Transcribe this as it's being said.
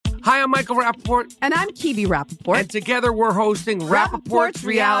Hi, I'm Michael Rappaport. And I'm Kibi Rappaport. And together we're hosting Rappaport's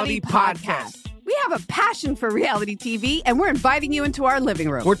Reality Podcast. We have a passion for reality TV, and we're inviting you into our living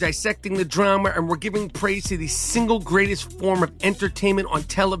room. We're dissecting the drama, and we're giving praise to the single greatest form of entertainment on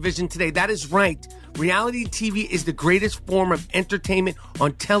television today. That is right. Reality TV is the greatest form of entertainment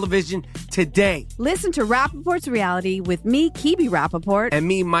on television today. Listen to Rappaport's Reality with me, Kibi Rappaport. And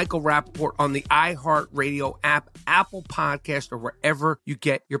me, Michael Rappaport, on the iHeartRadio app, Apple Podcast, or wherever you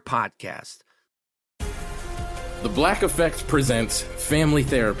get your podcast. The Black Effect presents Family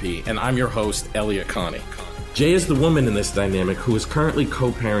Therapy, and I'm your host, Elliot Connie. Jay is the woman in this dynamic who is currently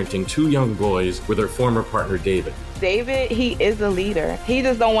co-parenting 2 young boys with her former partner, David. David, he is a leader. He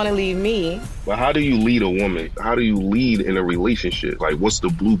just don't want to leave me. But how do you lead a woman? How do you lead in a relationship? Like, what's the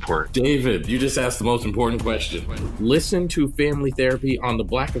blueprint? David, you just asked the most important question. Listen to Family Therapy on the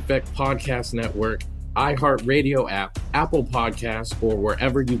Black Effect Podcast Network, iHeartRadio app, Apple Podcasts, or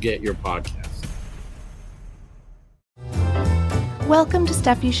wherever you get your podcasts. Welcome to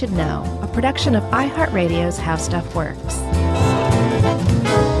Stuff You Should Know, a production of iHeartRadio's How Stuff Works.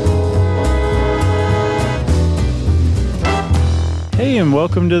 Hey, and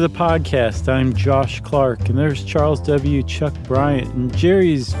welcome to the podcast. I'm Josh Clark, and there's Charles W. Chuck Bryant, and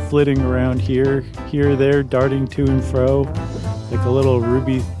Jerry's flitting around here, there, darting to and fro, like a little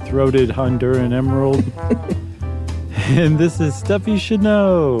ruby-throated Honduran emerald. And this is Stuff You Should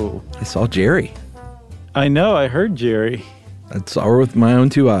Know. I saw Jerry. I know, I heard Jerry. I saw her with my own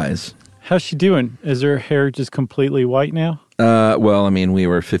 2 eyes. How's she doing? Is her hair just completely white now? Well, I mean, we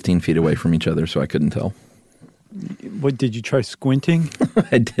were 15 feet away from each other, so I couldn't tell. What, did you try squinting?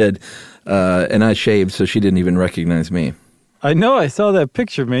 I did. And I shaved, so she didn't even recognize me. I know, I saw that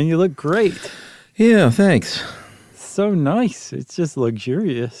picture, man. You look great. Yeah, thanks. So nice. It's just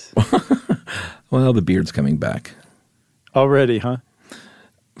luxurious. Well, the beard's coming back. Already, huh?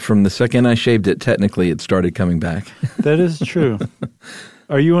 From the second I shaved it, technically, it started coming back. That is true.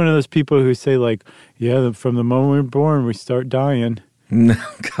 Are you one of those people who say, like, yeah, from the moment we're born, we start dying? No,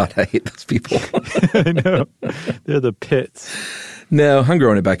 God, I hate those people. I know. They're the pits. No, I'm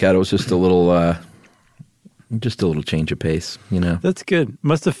growing it back out. It was just a little change of pace, you know. That's good.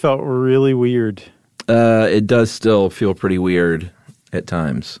 Must have felt really weird. It does still feel pretty weird at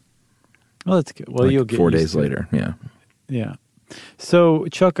times. Well, that's good. Well, like you'll get 4 used days to it. later, yeah. Yeah. So,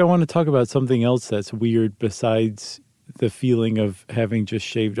 Chuck, I want to talk about something else that's weird besides the feeling of having just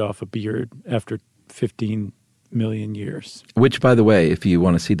shaved off a beard after 15 million years. Which, by the way, if you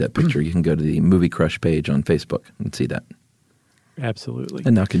want to see that picture, you can go to the Movie Crush page on Facebook and see that. Absolutely.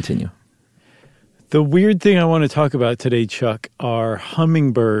 And now continue. The weird thing I want to talk about today, Chuck, are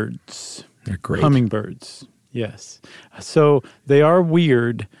hummingbirds. They're great. Hummingbirds, yes. So they are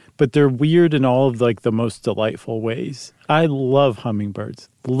weird, but they're weird in all of like the most delightful ways. I love hummingbirds.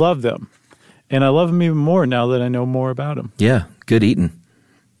 Love them. And I love them even more now that I know more about them. Yeah, good eating.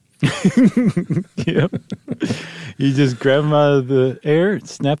 Yep. You just grab them out of the air,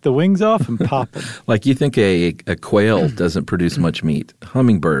 snap the wings off, and pop them. Like you think a quail doesn't produce much meat.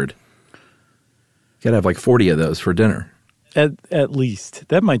 Hummingbird. You got to have like 40 of those for dinner. At least.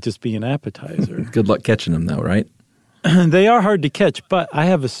 That might just be an appetizer. Good luck catching them though, right? They are hard to catch, but I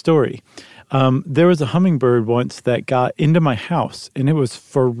have a story. There was a hummingbird once that got into my house, and it was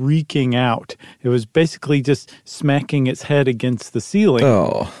freaking out. It was basically just smacking its head against the ceiling.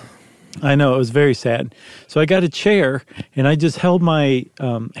 Oh. I know, it was very sad. So I got a chair, and I just held my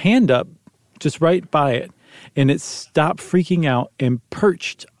hand up just right by it, and it stopped freaking out and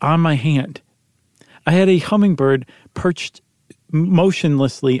perched on my hand. I had a hummingbird perched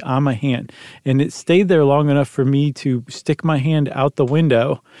motionlessly on my hand, and it stayed there long enough for me to stick my hand out the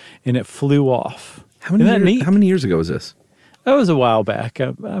window, and it flew off. How many years ago was this? That was a while back.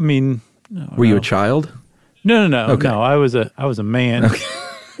 I mean, were you a child? No. Okay. No, I was a man. Okay.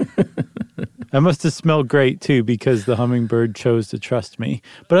 I must have smelled great too because the hummingbird chose to trust me.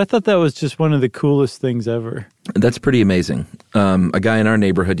 But I thought that was just one of the coolest things ever. That's pretty amazing. A guy in our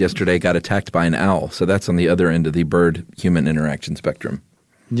neighborhood yesterday got attacked by an owl, so that's on the other end of the bird-human interaction spectrum.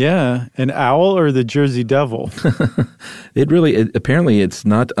 Yeah, an owl or the Jersey Devil? Apparently it's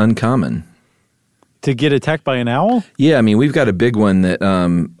not uncommon. To get attacked by an owl? Yeah, I mean, we've got a big one that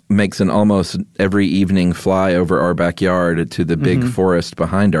makes an almost every evening fly over our backyard to the big forest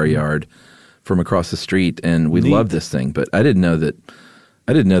behind our yard from across the street, and we love this thing. But I didn't know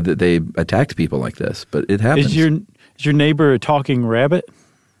that they attacked people like this, but it happens. Is your neighbor a talking rabbit?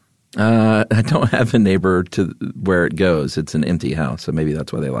 I don't have a neighbor to where it goes. It's an empty house, so maybe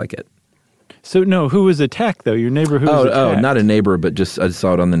that's why they like it. So, no, who was attacked, though? Your neighbor who was attacked? Oh, not a neighbor, but just I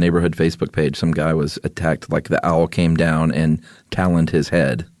saw it on the neighborhood Facebook page. Some guy was attacked, like the owl came down and taloned his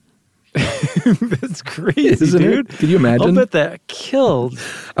head. That's crazy, Isn't dude. it? Can you imagine? I'll bet that killed.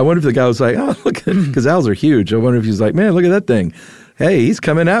 I wonder if the guy was like, oh, look, because owls are huge. I wonder if he's like, man, look at that thing. Hey, he's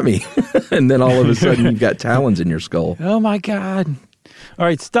coming at me. And then all of a sudden you've got talons in your skull. Oh, my God. All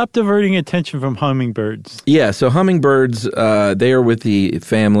right, stop diverting attention from hummingbirds. Yeah, so hummingbirds, they are with the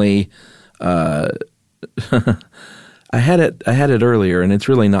family. I had it earlier, and it's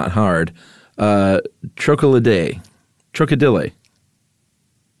really not hard. Trochilidae. Trochilidae.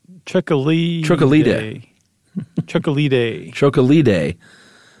 Trochilidae.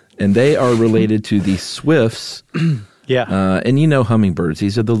 And they are related to the swifts. Yeah. And you know hummingbirds.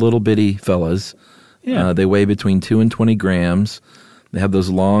 These are the little bitty fellas. Yeah. They weigh between 2 and 20 grams. They have those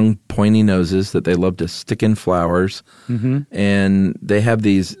long, pointy noses that they love to stick in flowers. Mm-hmm. And they have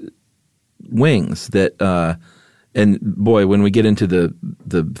these wings that, and boy, when we get into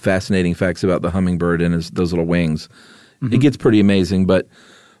the fascinating facts about the hummingbird and those little wings, it gets pretty amazing. But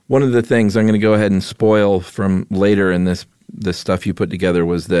one of the things I'm going to go ahead and spoil from later in this stuff you put together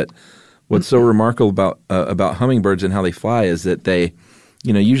was that what's so remarkable about hummingbirds and how they fly is that they,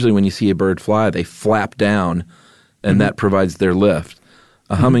 usually when you see a bird fly, they flap down, and that provides their lift.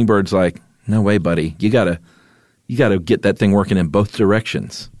 A hummingbird's like, no way, buddy. You gotta get that thing working in both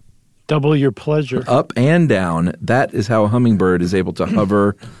directions. Double your pleasure. Up and down. That is how a hummingbird is able to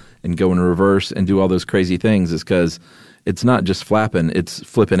hover and go in reverse and do all those crazy things, is because it's not just flapping, it's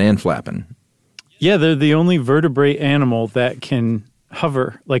flipping and flapping. Yeah, they're the only vertebrate animal that can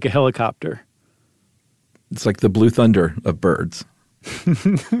hover like a helicopter. It's like the Blue Thunder of birds.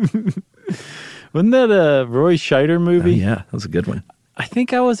 Wasn't that a Roy Scheider movie? Yeah, that was a good one. I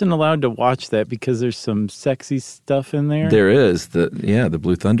think I wasn't allowed to watch that because there's some sexy stuff in there. There is. The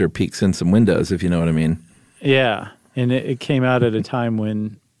Blue Thunder peeks in some windows, if you know what I mean. Yeah, and it came out at a time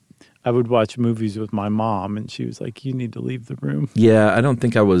when I would watch movies with my mom, and she was like, you need to leave the room. Yeah, I don't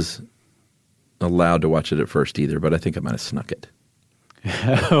think I was allowed to watch it at first either, but I think I might have snuck it.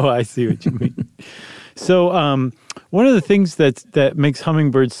 Oh, I see what you mean. So one of the things that makes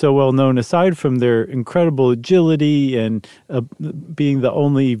hummingbirds so well known, aside from their incredible agility and being the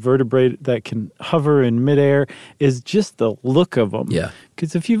only vertebrate that can hover in midair, is just the look of them. Yeah.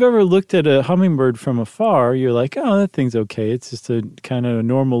 Because if you've ever looked at a hummingbird from afar, you're like, oh, that thing's okay. It's just a kind of a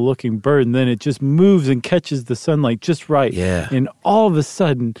normal looking bird. And then it just moves and catches the sunlight just right. Yeah. And all of a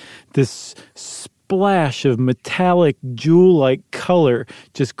sudden, this splash of metallic jewel-like color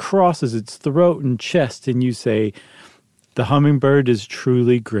just crosses its throat and chest, and you say, the hummingbird is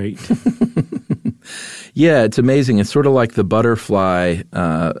truly great. Yeah, it's amazing. It's sort of like the butterfly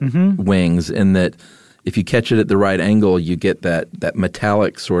wings, in that if you catch it at the right angle, you get that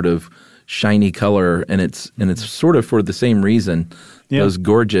metallic sort of shiny color, and it's sort of for the same reason. Yeah. Those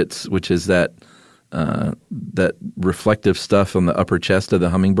gorgets, which is that reflective stuff on the upper chest of the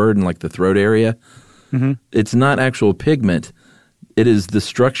hummingbird and like the throat area. Mm-hmm. It's not actual pigment. It is the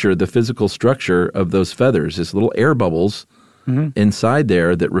structure, the physical structure of those feathers. It's little air bubbles inside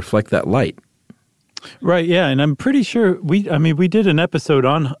there that reflect that light. Right, yeah, and I'm pretty sure we did an episode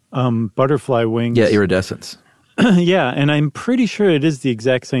on butterfly wings. Yeah, iridescence. Yeah, and I'm pretty sure it is the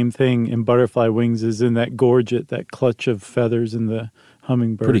exact same thing in butterfly wings as in that gorget, that clutch of feathers in the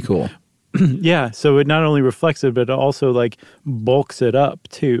hummingbird. Pretty cool. Yeah, so it not only reflects it, but it also like bulks it up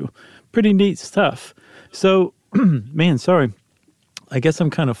too. Pretty neat stuff. So, man, sorry. I guess I'm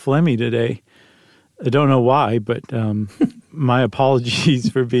kind of phlegmy today. I don't know why, but my apologies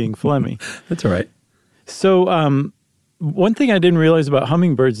for being phlegmy. That's all right. So, one thing I didn't realize about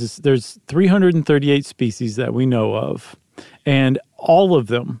hummingbirds is there's 338 species that we know of, and all of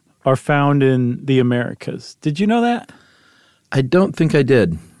them are found in the Americas. Did you know that? I don't think I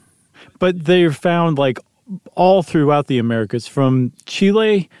did. But they're found like all throughout the Americas, from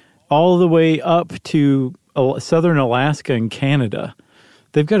Chile all the way up to southern Alaska and Canada.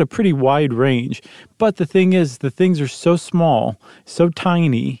 They've got a pretty wide range. But the thing is, the things are so small, so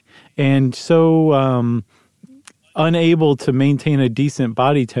tiny, and so unable to maintain a decent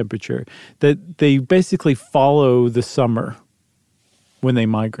body temperature that they basically follow the summer when they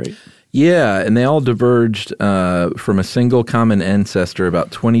migrate. Yeah, and they all diverged from a single common ancestor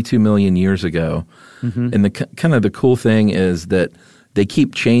about 22 million years ago. Mm-hmm. And the kind of the cool thing is that they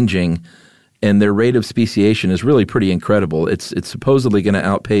keep changing, and their rate of speciation is really pretty incredible. It's supposedly going to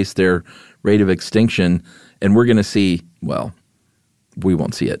outpace their rate of extinction, and we're going to see, well, we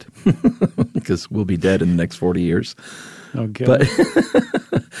won't see it because we'll be dead in the next 40 years. Okay.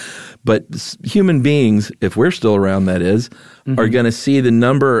 But human beings, if we're still around, that is, are going to see the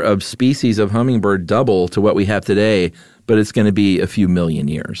number of species of hummingbird double to what we have today, but it's going to be a few million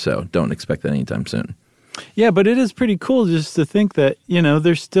years, so don't expect that anytime soon. Yeah, but it is pretty cool just to think that,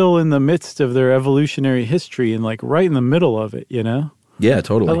 they're still in the midst of their evolutionary history and like right in the middle of it, Yeah,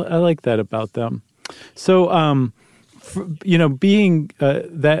 totally. I like that about them. So, being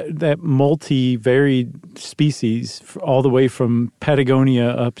that multi-varied species all the way from Patagonia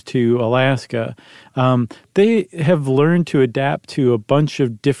up to Alaska, they have learned to adapt to a bunch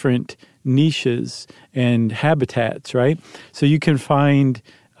of different niches and habitats, right? So you can find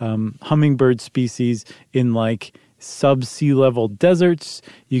hummingbird species in like sub-sea level deserts.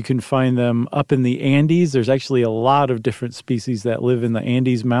 You can find them up in the Andes. There's actually a lot of different species that live in the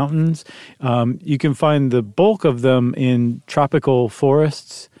Andes Mountains. You can find the bulk of them in tropical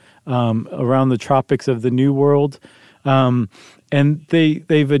forests around the tropics of the New World. And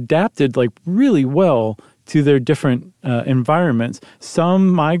they've adapted like really well to their different environments.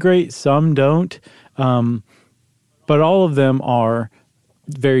 Some migrate, some don't. But all of them are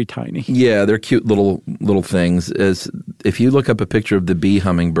very tiny. Yeah, they're cute little things. As if you look up a picture of the bee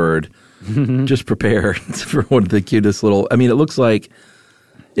hummingbird, just prepare for one of the cutest little. I mean, it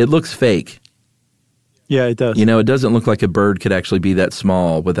looks fake. Yeah, it does. It doesn't look like a bird could actually be that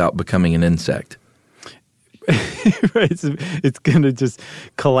small without becoming an insect. Right, it's going to just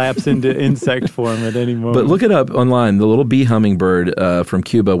collapse into insect form at any moment. But look it up online. The little bee hummingbird from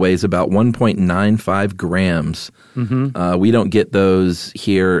Cuba weighs about 1.95 grams. Mm-hmm. We don't get those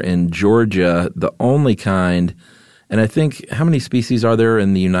here in Georgia. The only kind, and I think, how many species are there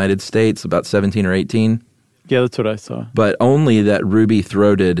in the United States? About 17 or 18? Yeah, that's what I saw. But only that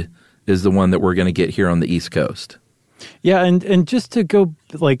ruby-throated is the one that we're going to get here on the East Coast. Yeah, and just to go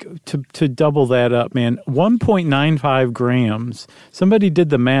like to double that up, man, 1.95 grams. Somebody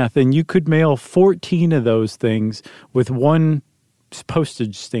did the math, and you could mail 14 of those things with one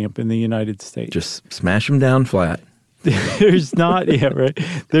postage stamp in the United States. Just smash them down flat. There's not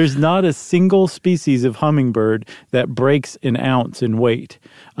a single species of hummingbird that breaks an ounce in weight,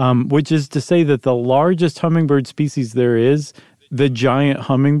 which is to say that the largest hummingbird species there is, the giant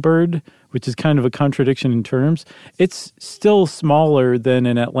hummingbird, which is kind of a contradiction in terms, it's still smaller than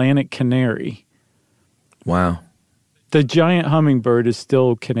an Atlantic canary. Wow. The giant hummingbird is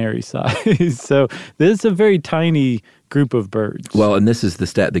still canary size. So this is a very tiny group of birds. Well, and this is the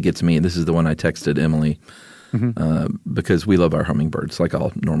stat that gets me. This is the one I texted Emily because we love our hummingbirds like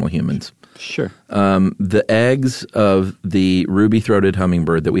all normal humans. Sure. The eggs of the ruby-throated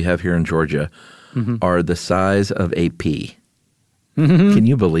hummingbird that we have here in Georgia are the size of a pea. Can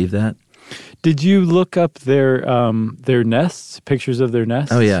you believe that? Did you look up their nests, pictures of their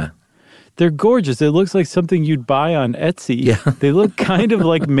nests? Oh, yeah. They're gorgeous. It looks like something you'd buy on Etsy. Yeah. They look kind of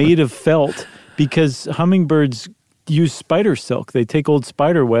like made of felt because hummingbirds use spider silk. They take old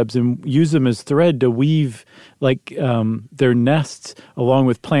spider webs and use them as thread to weave like their nests along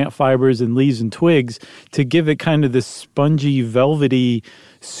with plant fibers and leaves and twigs to give it kind of this spongy, velvety,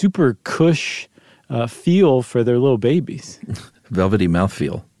 super cush feel for their little babies. Velvety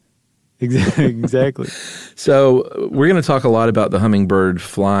mouthfeel. Exactly. So we're going to talk a lot about the hummingbird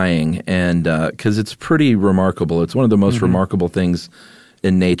flying, and because it's pretty remarkable. It's one of the most remarkable things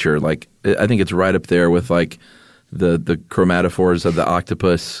in nature. Like I think it's right up there with like the chromatophores of the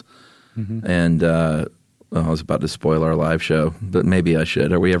octopus. And I was about to spoil our live show, but maybe I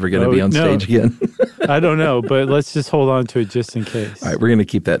should. Are we ever going to be on stage again? I don't know, but let's just hold on to it just in case. All right, we're going to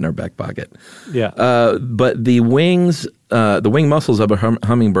keep that in our back pocket. Yeah. But the wings, the wing muscles of a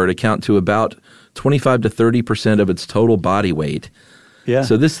hummingbird account to about 25 to 30% of its total body weight. Yeah.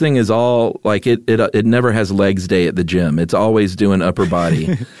 So this thing is all like it never has legs day at the gym. It's always doing upper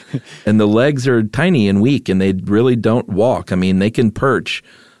body. And the legs are tiny and weak, and they really don't walk. I mean, they can perch,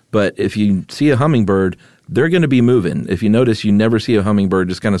 but if you see a hummingbird, they're going to be moving. If you notice, you never see a hummingbird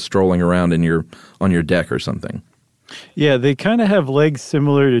just kind of strolling around on your deck or something. Yeah, they kind of have legs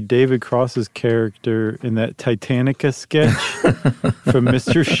similar to David Cross's character in that Titanica sketch from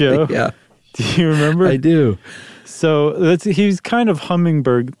Mr. Show. Yeah. Do you remember? I do. So he's kind of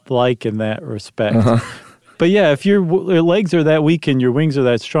hummingbird-like in that respect. But yeah, if your legs are that weak and your wings are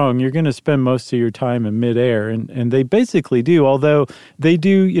that strong, you're going to spend most of your time in midair. And they basically do, although they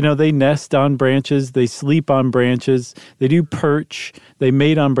do, they nest on branches, they sleep on branches, they do perch, they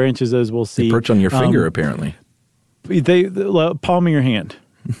mate on branches, as we'll see. They perch on your finger, apparently. They palm of your hand.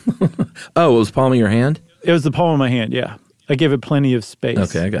 Oh, it was palm of your hand? It was the palm of my hand, yeah. I gave it plenty of space.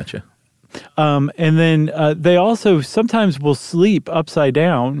 Okay, I got you. And then they also sometimes will sleep upside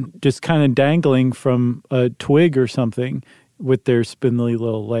down, just kind of dangling from a twig or something with their spindly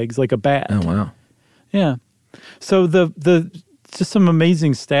little legs, like a bat. Oh, wow. Yeah. So the just some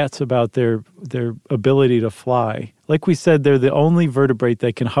amazing stats about their ability to fly. Like we said, they're the only vertebrate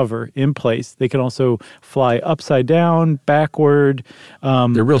that can hover in place. They can also fly upside down, backward.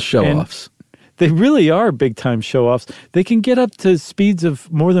 They're real show-offs. They really are big-time show-offs. They can get up to speeds of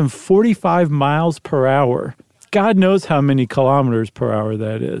more than 45 miles per hour. God knows how many kilometers per hour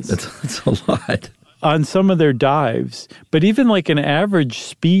that is. That's a lot. On some of their dives. But even like an average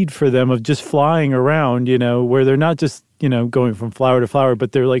speed for them of just flying around, where they're not just, going from flower to flower,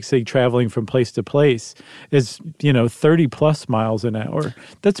 but they're like, say, traveling from place to place is, 30 plus miles an hour.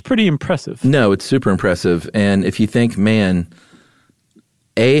 That's pretty impressive. No, it's super impressive. And if you think, man,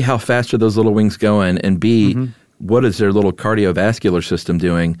 A, how fast are those little wings going? And B, what is their little cardiovascular system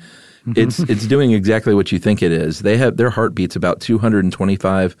doing? It's doing exactly what you think it is. Their heartbeat's about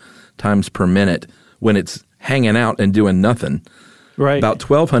 225 times per minute when it's hanging out and doing nothing. Right. About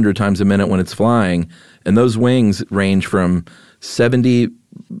 1,200 times a minute when it's flying. And those wings range from 70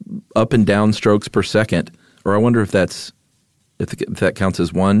 up and down strokes per second. Or I wonder if that counts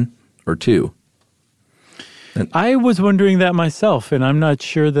as 1 or 2. And I was wondering that myself, and I'm not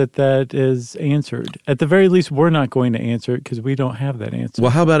sure that is answered. At the very least, we're not going to answer it because we don't have that answer.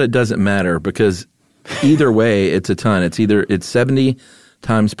 Well, how about it doesn't matter? Because either way, it's a ton. It's 70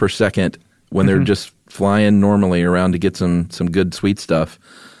 times per second when they're just flying normally around to get some good sweet stuff.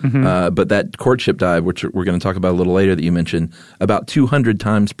 But that courtship dive, which we're going to talk about a little later that you mentioned, about 200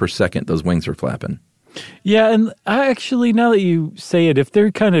 times per second those wings are flapping. Yeah, and I actually, now that you say it, if they're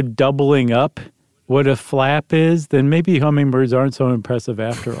kind of doubling up what a flap is, then maybe hummingbirds aren't so impressive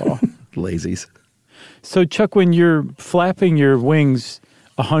after all. Lazies. So, Chuck, when you're flapping your wings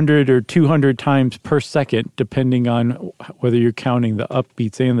 100 or 200 times per second, depending on whether you're counting the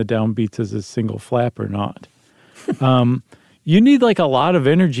upbeats and the downbeats as a single flap or not, you need like a lot of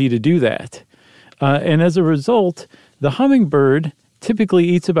energy to do that. And as a result, the hummingbird typically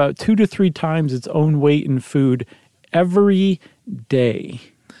eats about 2 to 3 times its own weight in food every day.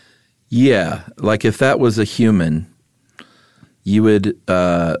 Yeah, like if that was a human, you would,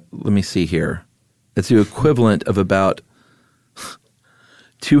 let me see here. It's the equivalent of about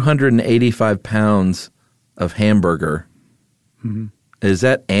 285 pounds of hamburger. Is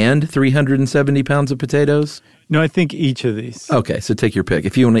that and 370 pounds of potatoes? No, I think each of these. Okay, so take your pick.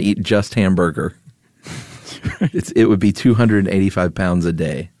 If you want to eat just hamburger, it would be 285 pounds a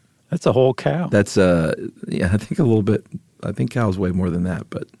day. That's a whole cow. That's, I think a little bit. I think cows weigh more than that,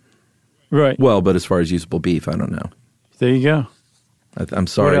 but. Right. Well, but as far as usable beef, I don't know. There you go. I'm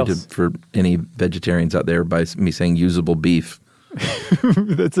sorry for any vegetarians out there by me saying usable beef.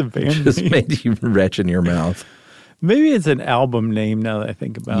 That's a band Just name. made you retch in your mouth. Maybe it's an album name now that I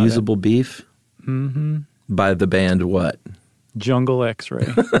think about Usable beef? Mm-hmm. By the band what? Jungle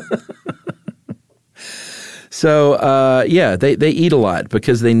X-Ray. So, they eat a lot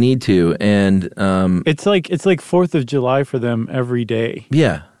because they need to. And it's like 4th of July for them every day.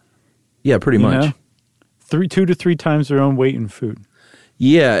 Yeah. Yeah, pretty much. 2 to 3 times their own weight in food.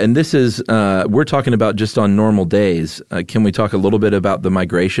 Yeah, and this is, we're talking about just on normal days. Can we talk a little bit about the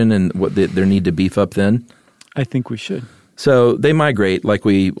migration and what their need to beef up then? I think we should. So they migrate like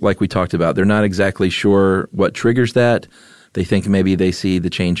we talked about. They're not exactly sure what triggers that. They think maybe they see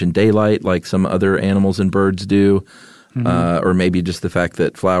the change in daylight like some other animals and birds do, or maybe just the fact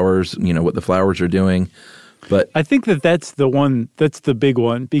that flowers, what the flowers are doing. But I think that's the big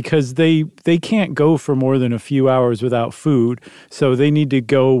one, because they can't go for more than a few hours without food, so they need to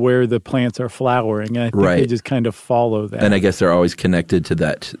go where the plants are flowering, and I think they just kind of follow that. And I guess they're always connected to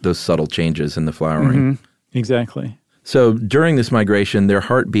those subtle changes in the flowering. Exactly. So during this migration, their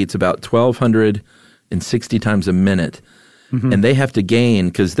heart beats about 1,260 times a minute, and they have to gain,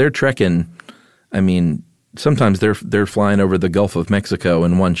 because they're trekking, sometimes they're flying over the Gulf of Mexico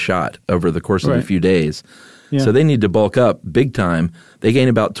in one shot over the course of a few days. Yeah. So they need to bulk up big time. They gain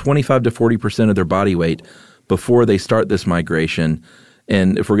about 25 to 40% of their body weight before they start this migration.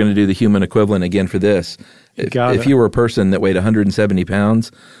 And if we're going to do the human equivalent again for this, if you were a person that weighed 170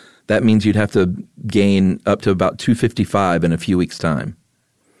 pounds, that means you'd have to gain up to about 255 in a few weeks' time.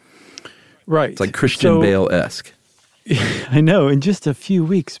 Right. It's like Christian Bale-esque. I know, in just a few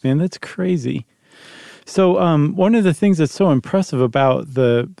weeks, man. That's crazy. So one of the things that's so impressive about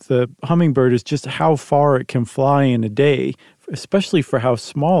the hummingbird is just how far it can fly in a day, especially for how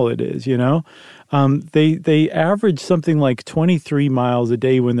small it is, They average something like 23 miles a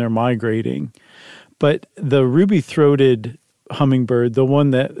day when they're migrating. But the ruby-throated hummingbird,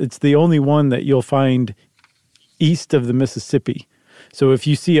 it's the only one that you'll find east of the Mississippi. So if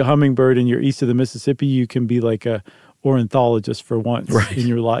you see a hummingbird and you're east of the Mississippi, you can be like a ornithologist for once in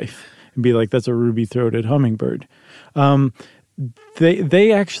your life. And be like, that's a ruby-throated hummingbird.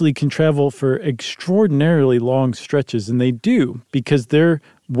 they actually can travel for extraordinarily long stretches, and they do because their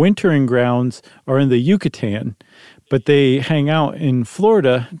wintering grounds are in the Yucatan, but they hang out in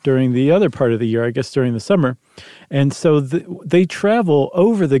Florida during the other part of the year, I guess during the summer. And so they travel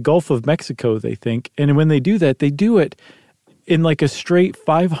over the Gulf of Mexico, they think. And when they do that, they do it in like a straight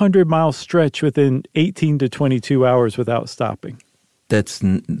 500-mile stretch within 18 to 22 hours without stopping. That's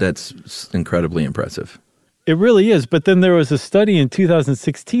incredibly impressive. It really is. But then there was a study in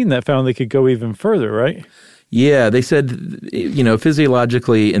 2016 that found they could go even further, right? Yeah, they said,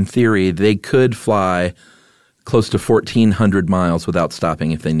 physiologically, in theory, they could fly close to 1,400 miles without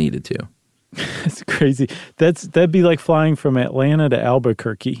stopping if they needed to. That's crazy. That'd be like flying from Atlanta to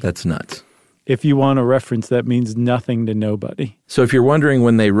Albuquerque. That's nuts. If you want a reference, that means nothing to nobody. So if you're wondering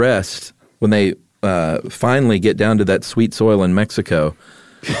when they rest, when they finally get down to that sweet soil in Mexico,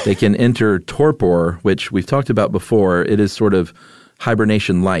 they can enter torpor, which we've talked about before. It is sort of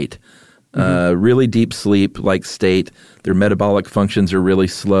hibernation light. Really deep sleep-like state. Their metabolic functions are really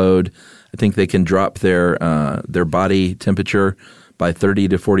slowed. I think they can drop their body temperature by 30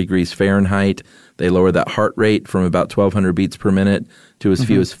 to 40 degrees Fahrenheit. They lower that heart rate from about 1,200 beats per minute to as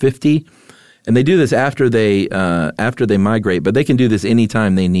few as 50. And they do this after they migrate, but they can do this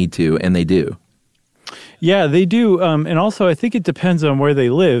anytime they need to, and they do. Yeah, they do. And also, I think it depends on where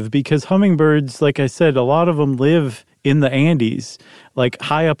they live, because hummingbirds, like I said, a lot of them live in the Andes, like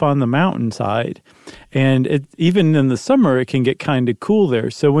high up on the mountainside. And even in the summer, it can get kind of cool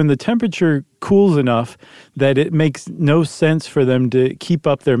there. So when the temperature cools enough that it makes no sense for them to keep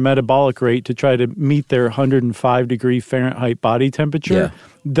up their metabolic rate to try to meet their 105 degree Fahrenheit body temperature,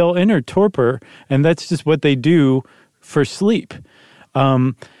 they'll enter torpor, and that's just what they do for sleep.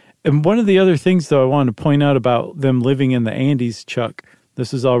 And one of the other things, though, I wanted to point out about them living in the Andes, Chuck,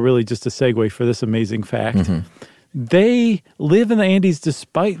 this is all really just a segue for this amazing fact. They live in the Andes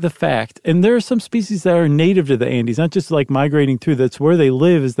despite the fact, and there are some species that are native to the Andes, not just like migrating through, that's where they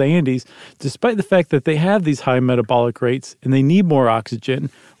live is the Andes, despite the fact that they have these high metabolic rates and they need more oxygen.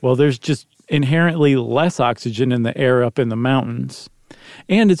 Well, there's just inherently less oxygen in the air up in the mountains.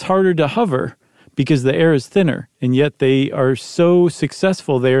 And it's harder to hover because the air is thinner, and yet they are so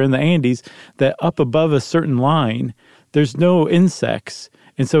successful there in the Andes that up above a certain line, there's no insects.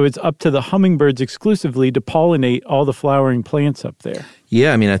 And so it's up to the hummingbirds exclusively to pollinate all the flowering plants up there.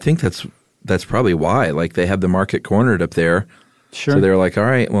 Yeah, I mean, I think that's probably why. Like, they have the market cornered up there. Sure. So they're like, all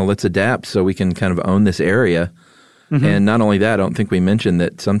right, well, let's adapt so we can kind of own this area. And not only that, I don't think we mentioned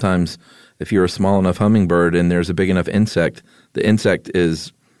that sometimes if you're a small enough hummingbird and there's a big enough insect, the insect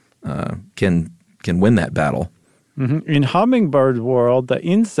is can win that battle. In hummingbird world, the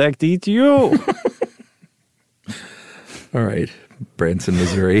insect eats you. All right, Branson,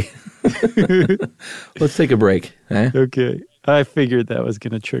 Missouri. Let's take a break. Okay. I figured that was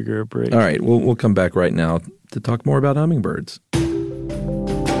going to trigger a break. All right, we'll come back right now to talk more about hummingbirds.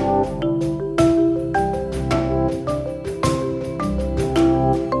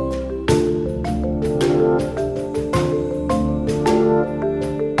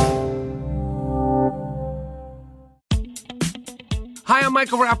 Hi, I'm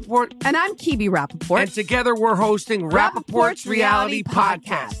Michael Rappaport. And I'm Kibi Rappaport. And together we're hosting Rappaport's Reality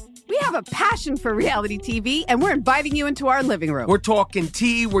Podcast. We have a passion for reality TV, and we're inviting you into our living room. We're talking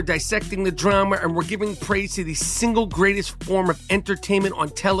tea, we're dissecting the drama, and we're giving praise to the single greatest form of entertainment on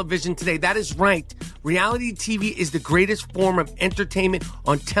television today. That is right. Reality TV is the greatest form of entertainment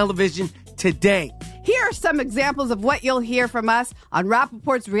on television today. Here are some examples of what you'll hear from us on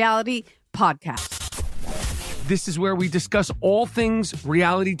Rappaport's Reality Podcast. This is where we discuss all things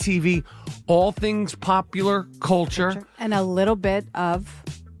reality TV, all things popular culture. And a little bit of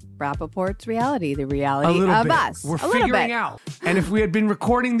Rappaport's reality, the reality of us. We're figuring out. And if we had been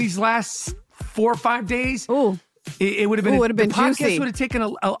recording these last 4 or 5 days, it would have been, the podcast juicy. Would have taken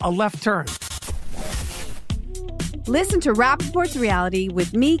a left turn. Listen to Rappaport's Reality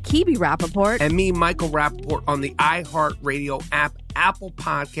with me, Kibi Rappaport. And me, Michael Rappaport, on the iHeartRadio app, Apple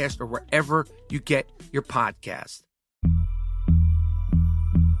Podcast, or wherever you get your podcast.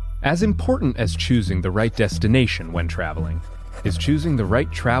 As important as choosing the right destination when traveling is choosing the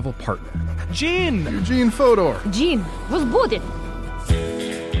right travel partner. Eugene Fodor. Gene, was будет?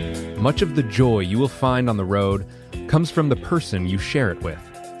 Much of the joy you will find on the road comes from the person you share it with.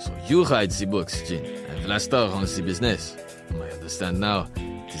 So you write the books, Gene, and Vlastar runs the business. I understand now.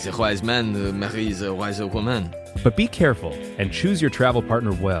 It is a wise man marries a wiser woman. But be careful and choose your travel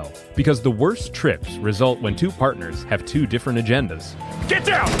partner well, because the worst trips result when two partners have two different agendas. Get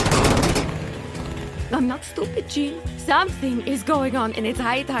down! I'm not stupid, Jean. Something is going on, and it's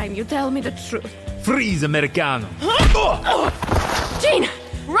high time you tell me the truth. Freeze, Americano. Jean,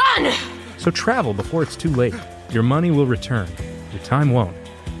 run! So travel before it's too late. Your money will return. Your time won't.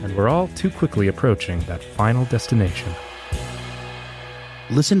 And we're all too quickly approaching that final destination.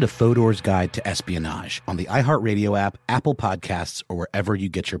 Listen to Fodor's Guide to Espionage on the iHeartRadio app, Apple Podcasts, or wherever you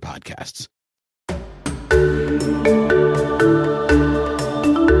get your podcasts.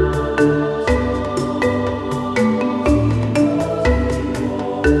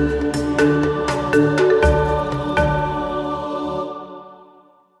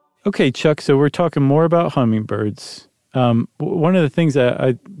 Okay, Chuck, so we're talking more about hummingbirds. One of the things that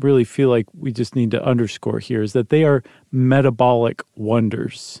I really feel like we just need to underscore here is that they are metabolic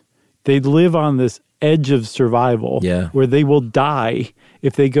wonders. They live on this edge of survival where they will die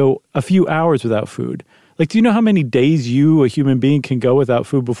if they go a few hours without food. Like, do you know how many days you, a human being, can go without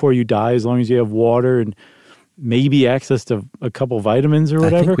food before you die, as long as you have water and maybe access to a couple vitamins or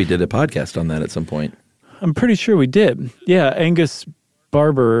whatever? I think we did a podcast on that at some point. I'm pretty sure we did. Yeah, Angus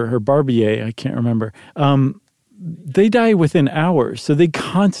Barbier, I can't remember. They die within hours, so they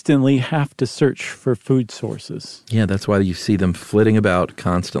constantly have to search for food sources. Yeah, that's why you see them flitting about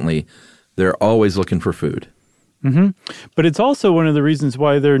constantly. They're always looking for food. Mm-hmm. But it's also one of the reasons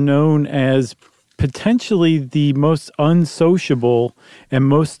why they're known as potentially the most unsociable and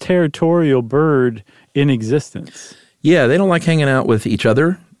most territorial bird in existence. Yeah, they don't like hanging out with each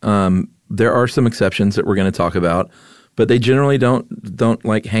other. There are some exceptions that we're going to talk about. But they generally don't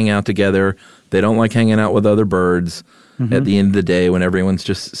like hang out together. They don't like hanging out with other birds. Mm-hmm. At the end of the day, when everyone's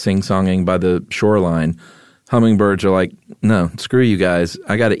just sing-songing by the shoreline, hummingbirds are like, no, screw you guys.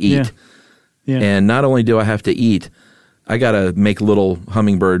 I got to eat. Yeah. And not only do I have to eat, I got to make little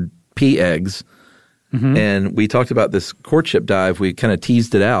hummingbird pea eggs. Mm-hmm. And we talked about this courtship dive. We kind of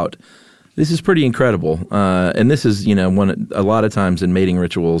teased it out. This is pretty incredible. And this is, a lot of times in mating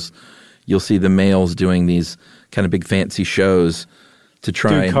rituals, you'll see the males doing these kind of big fancy shows to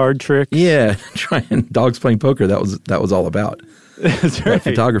try do card tricks. Yeah, try and dogs playing poker. That was all about. That's right. That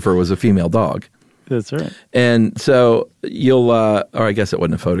photographer was a female dog. That's right. And so you'll, or I guess it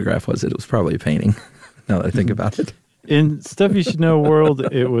wasn't a photograph, was it? It was probably a painting. Now that I think about it. In Stuff You Should Know world,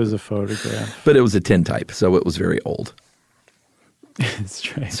 it was a photograph. But it was a tintype, so it was very old.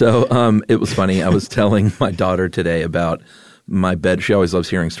 That's right. So it was funny. I was telling my daughter today about my bed. She always loves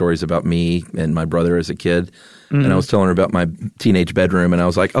hearing stories about me and my brother as a kid. Mm-hmm. And I was telling her about my teenage bedroom, and I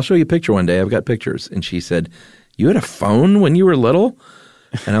was like, I'll show you a picture one day. I've got pictures. And she said, you had a phone when you were little?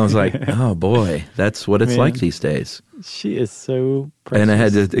 And I was like, oh, boy, that's what it's like these days. She is so precious. And I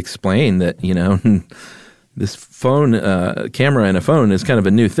had to explain that, this phone, camera and a phone is kind of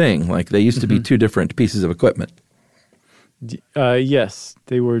a new thing. Like they used to be two different pieces of equipment. Yes,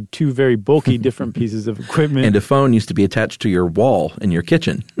 they were two very bulky different pieces of equipment. And a phone used to be attached to your wall in your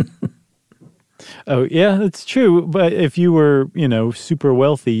kitchen. Oh, yeah, that's true. But if you were, super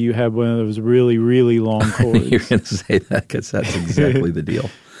wealthy, you had one of those really, really long cords. You're going to say that because that's exactly the deal.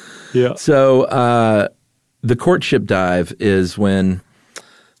 Yeah. So the courtship dive is when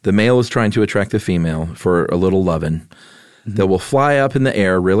the male is trying to attract the female for a little lovin'. Mm-hmm. They will fly up in the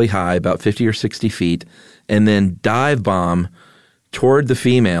air really high, about 50 or 60 feet, and then dive bomb toward the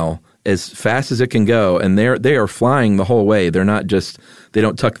female as fast as it can go. And they are flying the whole way. They're not just – they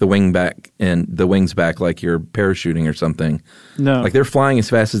don't tuck the wings back like you're parachuting or something. No. Like they're flying as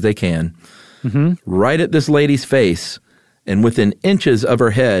fast as they can. Mm-hmm. Right at this lady's face, and within inches of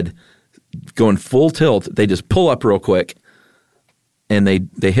her head, going full tilt, they just pull up real quick, and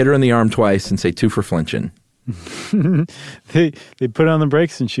they hit her in the arm twice and say, 2 for flinching. They put on the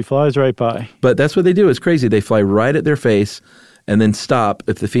brakes and she flies right by. But that's what they do. It's crazy. They fly right at their face and then stop.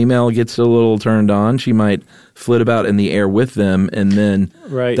 If the female gets a little turned on, she might flit about in the air with them, and then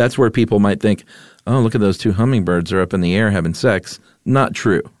that's where people might think, oh, look at those 2 hummingbirds are up in the air having sex. Not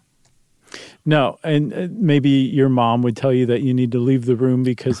true. No, and maybe your mom would tell you that you need to leave the room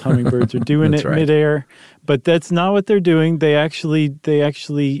because hummingbirds are doing it midair, but that's not what they're doing. They actually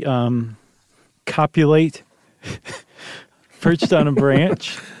copulate perched on a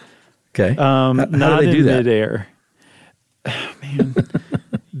branch. Okay, how not do they do in that? midair. Oh, man,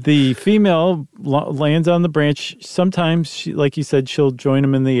 the female lands on the branch. Sometimes, she, like you said, she'll join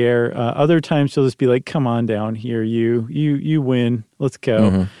them in the air. Other times, she'll just be like, "Come on down here, you win. Let's go."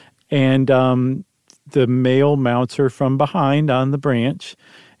 Mm-hmm. And the male mounts her from behind on the branch.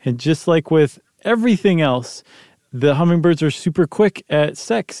 And just like with everything else, the hummingbirds are super quick at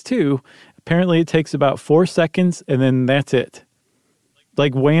sex, too. Apparently, it takes about 4 seconds, and then that's it.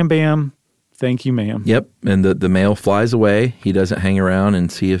 Like wham, bam, thank you, ma'am. Yep, and the male flies away. He doesn't hang around and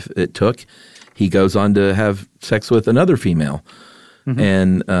see if it took. he goes on to have sex with another female. Mm-hmm.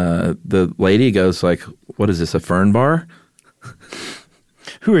 And the lady goes like, what is this, a fern bar?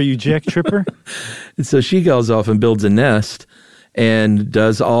 Who are you, Jack Tripper? And so she goes off and builds a nest and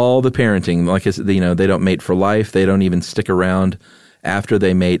does all the parenting. Like I said, they don't mate for life. They don't even stick around after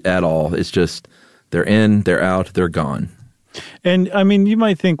they mate at all. It's just they're in, they're out, they're gone. And I mean, you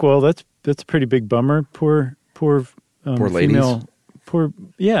might think, well, that's a pretty big bummer. Poor ladies. Female,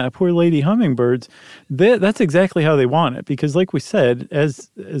 poor lady hummingbirds. That's exactly how they want it, because, like we said, as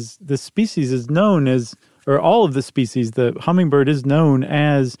the species is known as, or all of the species, the hummingbird is known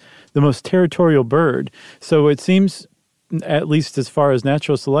as the most territorial bird. So it seems, at least as far as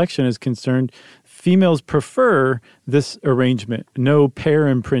natural selection is concerned, females prefer this arrangement, no pair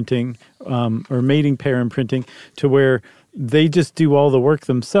imprinting or mating pair imprinting, to where they just do all the work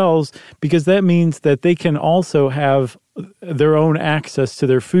themselves, because that means that they can also have their own access to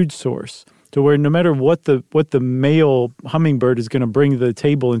their food source, to where no matter what the male hummingbird is going to bring to the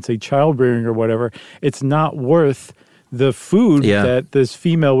table in, say, childbearing or whatever, it's not worth the food that this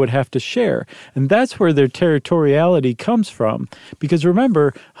female would have to share. And that's where their territoriality comes from. Because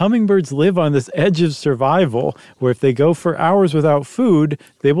remember, hummingbirds live on this edge of survival where if they go for hours without food,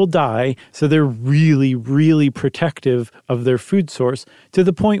 they will die. So they're really, really protective of their food source, to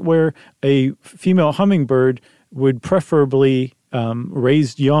the point where a female hummingbird would preferably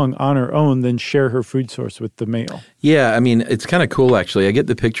raise young on her own than share her food source with the male. Yeah, I mean, it's kind of cool, actually. I get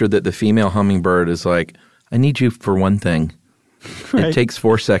the picture that the female hummingbird is like, I need you for one thing. Right. It takes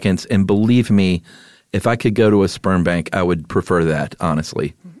 4 seconds, and believe me, if I could go to a sperm bank, I would prefer that,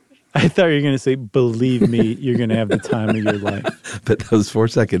 honestly. I thought you were going to say, believe me, you're going to have the time of your life. But those 4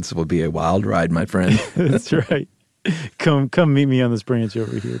 seconds will be a wild ride, my friend. That's right. Come meet me on this branch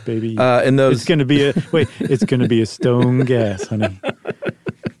over here, baby. And those... It's going to be it's going to be a stone gas, honey.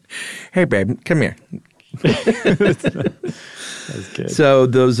 Hey, babe, come here. That's good. So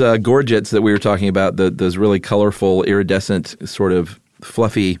those gorgets that we were talking about, those really colorful, iridescent, sort of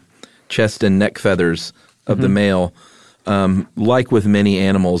fluffy chest and neck feathers of the male, like with many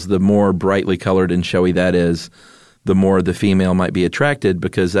animals, the more brightly colored and showy that is, the more the female might be attracted,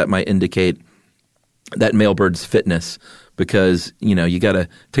 because that might indicate that male bird's fitness, because, it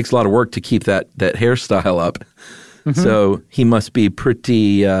takes a lot of work to keep that hairstyle up. Mm-hmm. So he must be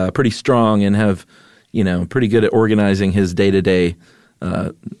pretty strong and have, pretty good at organizing his day-to-day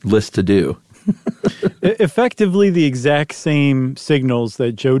list to do. Effectively the exact same signals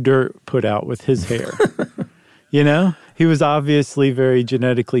that Joe Dirt put out with his hair. He was obviously very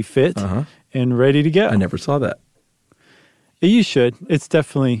genetically fit and ready to go. I never saw that. You should. It's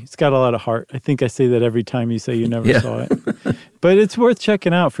got a lot of heart. I think I say that every time you say you never saw it. But it's worth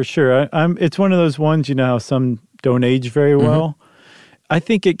checking out for sure. It's one of those ones, how some don't age very well. Mm-hmm. I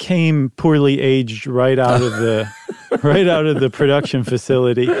think it came poorly aged right out of the production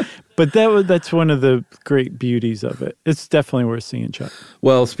facility. But that's one of the great beauties of it. It's definitely worth seeing, Chuck.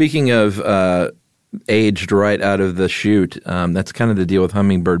 Well, speaking of aged right out of the chute, that's kind of the deal with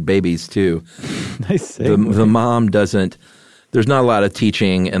hummingbird babies too. Nice. The mom doesn't. There's not a lot of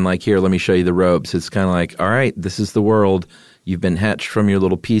teaching and like, here, let me show you the ropes. It's kind of like, all right, this is the world. You've been hatched from your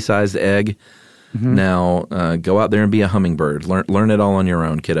little pea-sized egg. Mm-hmm. Now go out there and be a hummingbird. Learn it all on your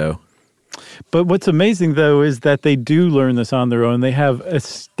own, kiddo. But what's amazing, though, is that they do learn this on their own. They have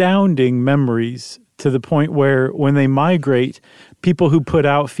astounding memories, to the point where when they migrate, people who put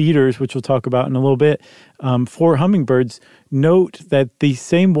out feeders, which we'll talk about in a little bit, for hummingbirds, note that the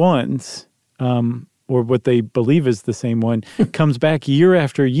same ones, or what they believe is the same one, comes back year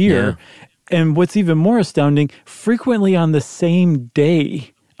after year. Yeah. And what's even more astounding, frequently on the same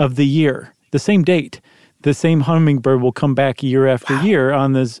day of the year, the same date, the same hummingbird will come back year after year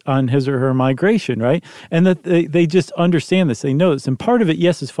on his or her migration, right? And that they just understand this, they know this. And part of it,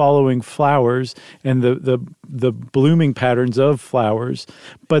 yes, is following flowers and the blooming patterns of flowers,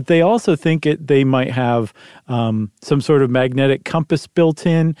 but they also think they might have some sort of magnetic compass built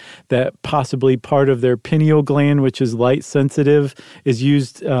in, that possibly part of their pineal gland, which is light sensitive, is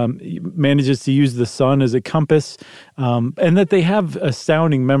used, manages to use the sun as a compass, and that they have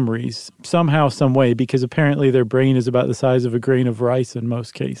astounding memories somehow, some way, because apparently their brain is about the size of a grain of rice in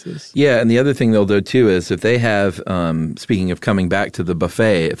most cases. Yeah, and the other thing they'll do too is if they have, speaking of coming back to the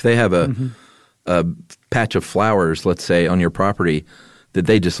buffet, if they have a patch of flowers, let's say, on your property that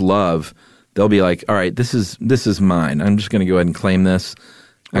they just love, they'll be like, all right, this is mine. I'm just going to go ahead and claim this.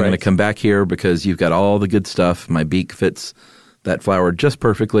 I'm going to come back here because you've got all the good stuff. My beak fits that flower just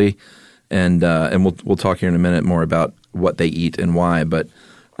perfectly. And we'll talk here in a minute more about what they eat and why. But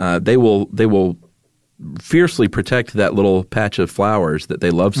they will fiercely protect that little patch of flowers that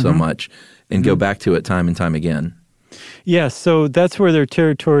they love so much and go back to it time and time again. Yeah, so that's where their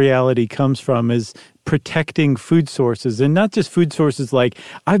territoriality comes from, is protecting food sources. And not just food sources like,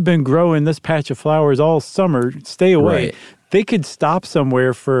 I've been growing this patch of flowers all summer, stay away. Right. They could stop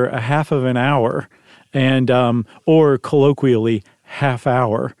somewhere for a half of an hour, and or colloquially, half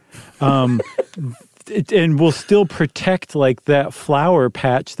hour. And we'll still protect like that flower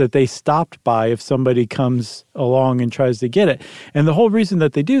patch that they stopped by if somebody comes along and tries to get it. And the whole reason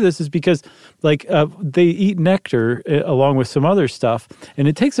that they do this is because like they eat nectar along with some other stuff, and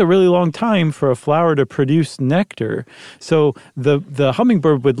it takes a really long time for a flower to produce nectar. So the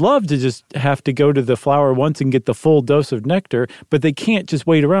hummingbird would love to just have to go to the flower once and get the full dose of nectar, but they can't just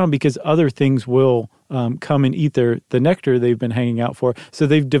wait around because other things will come and eat the nectar they've been hanging out for. So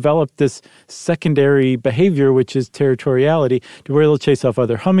they've developed this secondary behavior, which is territoriality, to where they'll chase off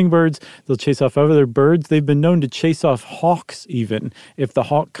other hummingbirds, they'll chase off other birds. They've been known to chase off hawks even, if the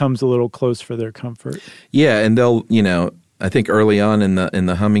hawk comes a little close for their comfort. Yeah, and they'll, I think early on in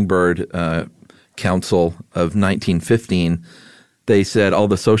the Hummingbird Council of 1915, they said all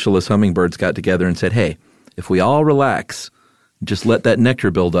the socialist hummingbirds got together and said, hey, if we all relax, just let that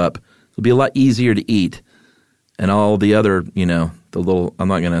nectar build up, it'll be a lot easier to eat. And all the other, the little, I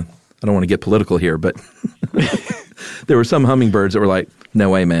don't want to get political here, but there were some hummingbirds that were like, no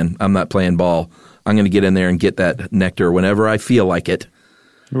way, man, I'm not playing ball. I'm going to get in there and get that nectar whenever I feel like it.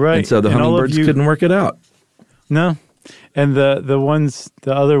 Right. And so the hummingbirds couldn't work it out. No. And the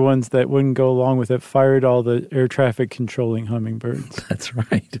other ones that wouldn't go along with it fired all the air traffic controlling hummingbirds. That's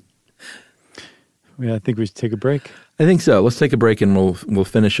right. Yeah, I think we should take a break. I think so. Let's take a break and we'll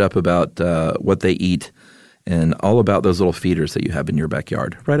finish up about what they eat and all about those little feeders that you have in your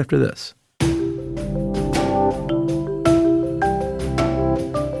backyard right after this.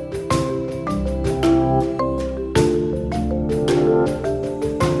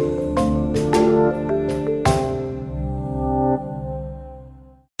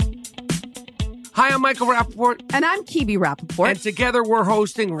 Hi, I'm Michael Rappaport. And I'm Kibi Rappaport. And together we're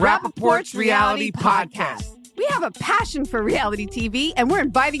hosting Rappaport's Reality Podcast. We have a passion for reality TV, and we're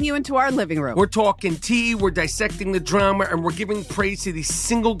inviting you into our living room. We're talking tea, we're dissecting the drama, and we're giving praise to the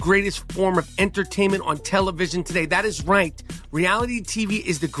single greatest form of entertainment on television today. That is right. Reality TV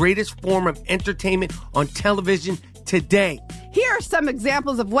is the greatest form of entertainment on television today. Here are some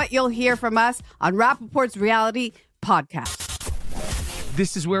examples of what you'll hear from us on Rappaport's Reality Podcast.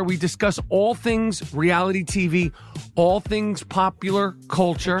 This is where we discuss all things reality TV, all things popular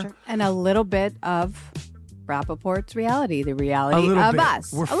culture. And a little bit of Rappaport's reality, the reality of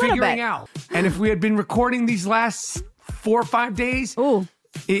us. We're figuring out. And if we had been recording these last 4 or 5 days,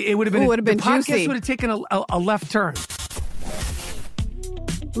 it would have been, the podcast juicy. Would have taken a left turn.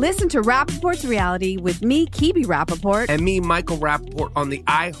 Listen to Rappaport's Reality with me, Kibi Rappaport. And me, Michael Rappaport, on the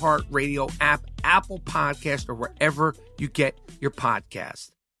iHeartRadio app, Apple Podcast, or wherever you get your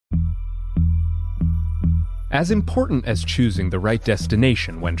podcast. As important as choosing the right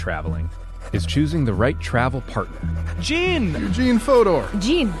destination when traveling is choosing the right travel partner. Eugene Fodor.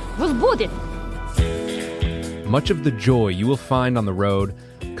 Gene, возбудит. Much of the joy you will find on the road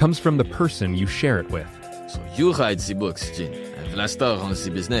comes from the person you share it with. So you write the books, Gene, and Vlastar runs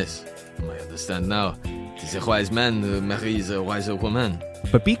the business. I understand now. Tis a wise man marries a wiser woman.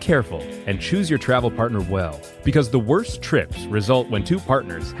 But be careful and choose your travel partner well, because the worst trips result when two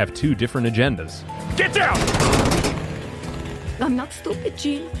partners have two different agendas. Get down! I'm not stupid,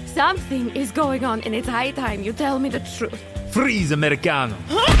 Gene. Something is going on, and it's high time you tell me the truth. Freeze, Americano.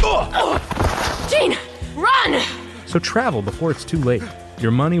 Gene, run! So travel before it's too late. Your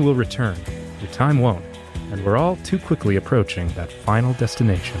money will return, your time won't, and we're all too quickly approaching that final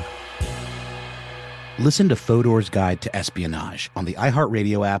destination. Listen to Fodor's Guide to Espionage on the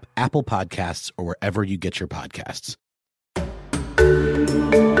iHeartRadio app, Apple Podcasts, or wherever you get your podcasts.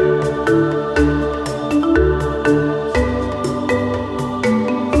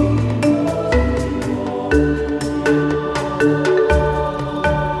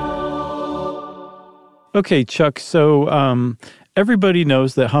 Okay, Chuck, so everybody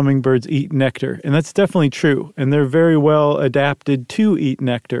knows that hummingbirds eat nectar, and that's definitely true, and they're very well adapted to eat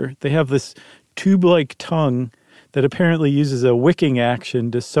nectar. They have this tube-like tongue that apparently uses a wicking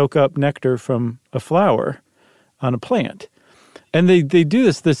action to soak up nectar from a flower on a plant. And they do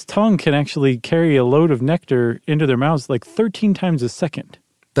this. This tongue can actually carry a load of nectar into their mouths like 13 times a second.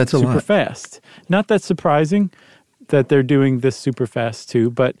 That's a lot. Super fast. Not that surprising that they're doing this super fast too,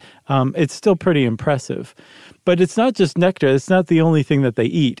 but it's still pretty impressive. But it's not just nectar. It's not the only thing that they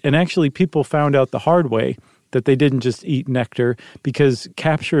eat. And actually people found out the hard way that they didn't just eat nectar, because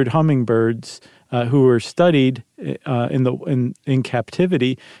captured hummingbirds who were studied in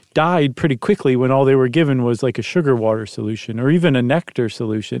captivity died pretty quickly when all they were given was like a sugar water solution or even a nectar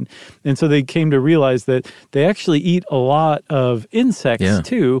solution. And so they came to realize that they actually eat a lot of insects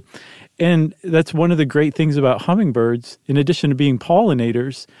too. And that's one of the great things about hummingbirds. In addition to being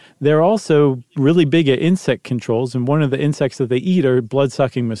pollinators, they're also really big at insect controls. And one of the insects that they eat are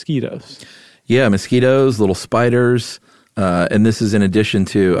blood-sucking mosquitoes. Yeah, mosquitoes, little spiders. And this is in addition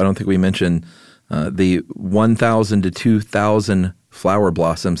to, I don't think we mentioned, the 1,000 to 2,000 flower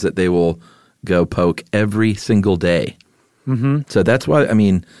blossoms that they will go poke every single day. Mm-hmm. So that's why, I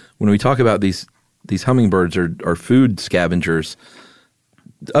mean, when we talk about these hummingbirds are food scavengers,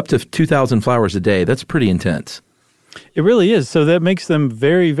 up to 2,000 flowers a day, that's pretty intense. It really is. So that makes them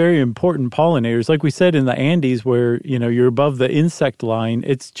very, very important pollinators. Like we said in the Andes where, you're above the insect line,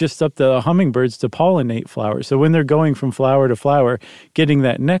 it's just up to the hummingbirds to pollinate flowers. So when they're going from flower to flower, getting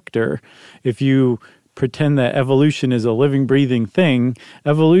that nectar, if you pretend that evolution is a living, breathing thing,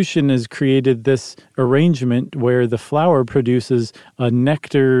 evolution has created this arrangement where the flower produces a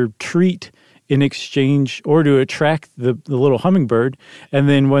nectar treat in exchange or to attract the little hummingbird. And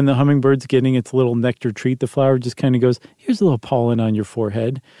then when the hummingbird's getting its little nectar treat, the flower just kind of goes, here's a little pollen on your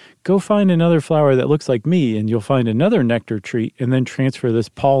forehead. Go find another flower that looks like me and you'll find another nectar treat and then transfer this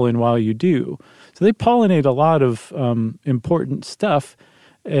pollen while you do. So they pollinate a lot of important stuff.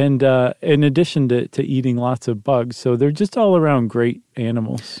 And in addition to eating lots of bugs, so they're just all around great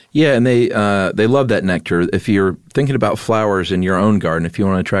animals. Yeah, and they love that nectar. If you're thinking about flowers in your own garden, if you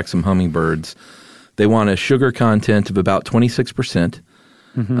want to attract some hummingbirds, they want a sugar content of about 26%.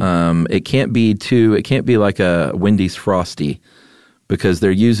 Mm-hmm. It can't be like a Wendy's Frosty because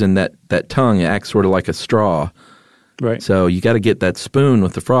they're using that tongue. It acts sort of like a straw. Right. So you got to get that spoon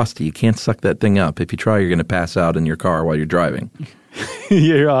with the Frosty. You can't suck that thing up. If you try, you're going to pass out in your car while you're driving.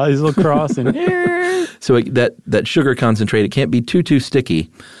 Your eyes will cross and so that sugar concentrate, it can't be too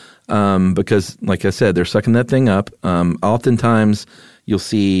sticky because, like I said, they're sucking that thing up. Oftentimes, you'll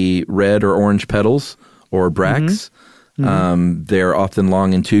see red or orange petals or bracts. Mm-hmm. They're often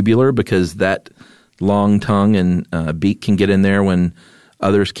long and tubular because that long tongue and beak can get in there when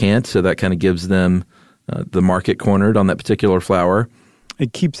others can't. So that kind of gives them the market cornered on that particular flower.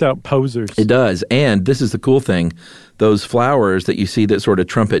 It keeps out posers. It does. And this is the cool thing. Those flowers that you see that sort of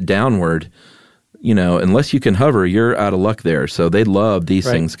trumpet downward, unless you can hover, you're out of luck there. So they love these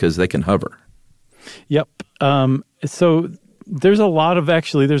things because they can hover. Yep. So there's a lot of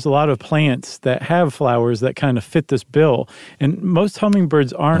plants that have flowers that kind of fit this bill. And most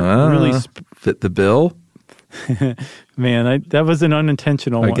hummingbirds aren't really... fit the bill? Man, that was an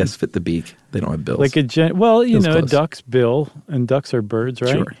unintentional one. I guess fit the beak. They don't have bills. Like a duck's bill, and ducks are birds,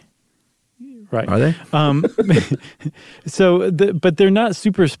 right? Sure. Right. Are they? But they're not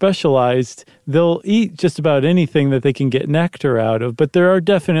super specialized. They'll eat just about anything that they can get nectar out of. But there are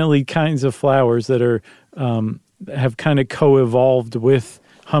definitely kinds of flowers that are have kind of co-evolved with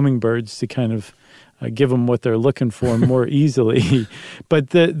hummingbirds to kind of give them what they're looking for more easily.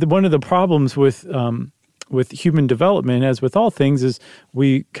 But the one of the problems with human development, as with all things, is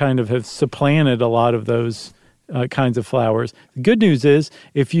we kind of have supplanted a lot of those kinds of flowers. The good news is,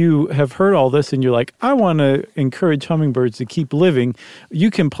 if you have heard all this and you're like, I want to encourage hummingbirds to keep living,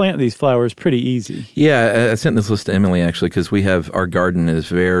 you can plant these flowers pretty easy. Yeah, I sent this list to Emily, actually, because our garden is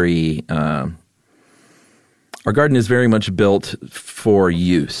very much built for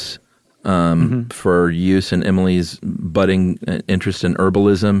use. For use in Emily's budding interest in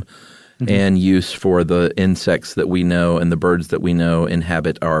herbalism, and use for the insects that we know and the birds that we know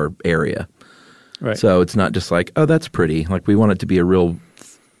inhabit our area. Right. So it's not just like, oh, that's pretty. Like, we want it to be a real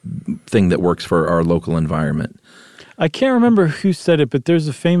thing that works for our local environment. I can't remember who said it, but there's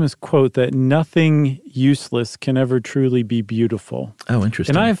a famous quote that nothing useless can ever truly be beautiful. Oh,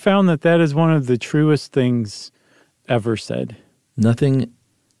 interesting. And I have found that is one of the truest things ever said. Nothing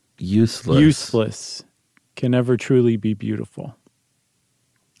useless can ever truly be beautiful.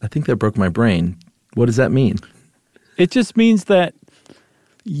 I think that broke my brain. What does that mean? It just means that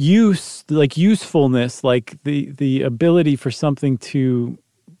usefulness, like the ability for something to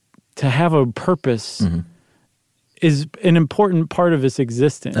have a purpose, is an important part of its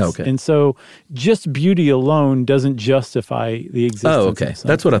existence. Oh, okay. And so just beauty alone doesn't justify the existence. Oh, okay.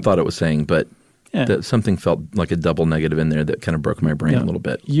 That's what I thought it was saying, but something felt like a double negative in there that kind of broke my brain a little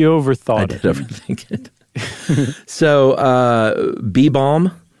bit. You overthought it. I did overthink it. So, bee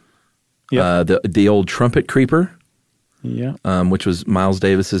balm, the old trumpet creeper, which was Miles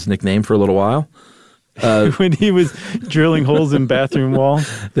Davis's nickname for a little while. When he was drilling holes in bathroom wall.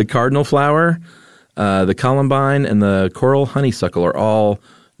 The cardinal flower, the columbine, and the coral honeysuckle are all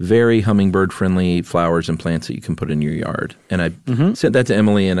very hummingbird-friendly flowers and plants that you can put in your yard. And I sent that to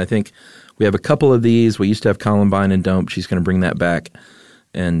Emily, and I think we have a couple of these. We used to have columbine and domp. She's going to bring that back,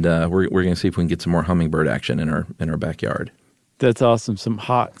 and we're going to see if we can get some more hummingbird action in our backyard. That's awesome. Some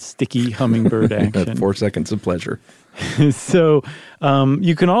hot, sticky hummingbird action. 4 seconds of pleasure. So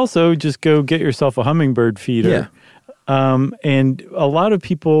you can also just go get yourself a hummingbird feeder. Yeah. And a lot of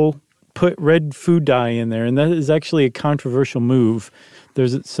people put red food dye in there, and that is actually a controversial move.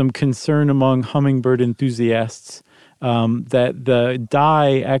 There's some concern among hummingbird enthusiasts that the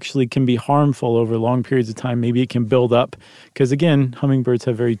dye actually can be harmful over long periods of time. Maybe it can build up because, again, hummingbirds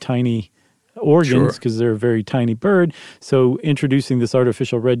have very tiny organs because they're a very tiny bird. So introducing this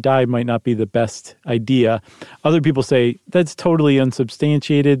artificial red dye might not be the best idea. Other people say that's totally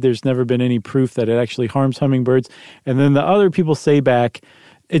unsubstantiated. There's never been any proof that it actually harms hummingbirds. And then the other people say back,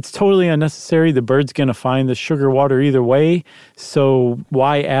 it's totally unnecessary. The bird's going to find the sugar water either way. So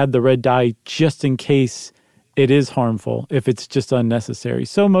why add the red dye just in case it is harmful if it's just unnecessary?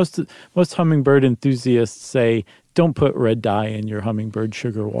 So most hummingbird enthusiasts say, don't put red dye in your hummingbird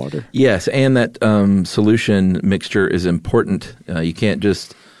sugar water. Yes, and that solution mixture is important. You can't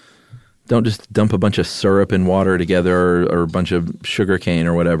don't just dump a bunch of syrup and water together or a bunch of sugar cane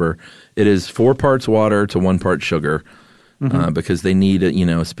or whatever. It is 4 parts water to 1 part sugar. Because they need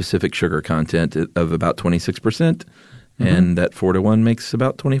a specific sugar content of about 26%, and that 4 to 1 makes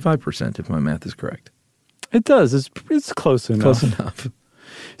about 25%, if my math is correct. It does. It's close enough. Close enough.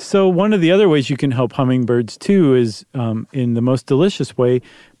 So one of the other ways you can help hummingbirds, too, is in the most delicious way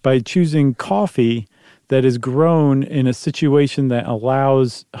by choosing coffee that is grown in a situation that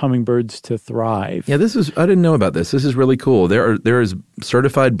allows hummingbirds to thrive. Yeah, I didn't know about this. This is really cool. There is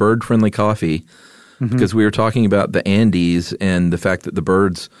certified bird-friendly coffee. Because we were talking about the Andes and the fact that the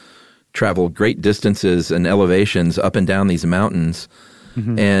birds travel great distances and elevations up and down these mountains.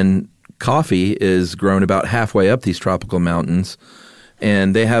 And coffee is grown about halfway up these tropical mountains.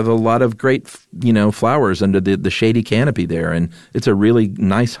 And they have a lot of great, flowers under the shady canopy there. And it's a really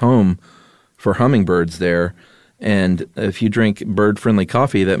nice home for hummingbirds there. And if you drink bird-friendly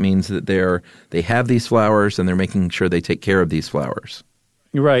coffee, that means that they have these flowers and they're making sure they take care of these flowers.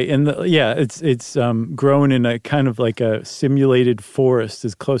 Right, and it's grown in a kind of like a simulated forest,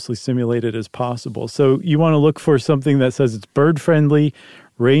 as closely simulated as possible. So you want to look for something that says it's bird-friendly,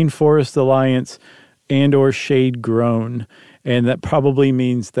 Rainforest Alliance, and or shade grown, and that probably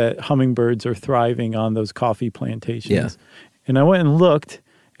means that hummingbirds are thriving on those coffee plantations. Yeah. And I went and looked,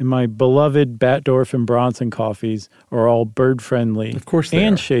 and my beloved Batdorf and Bronson coffees are all bird-friendly. Of course they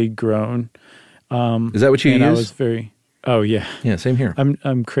and are. Shade grown. Is that what you use? I was very... Oh, yeah. Yeah, same here.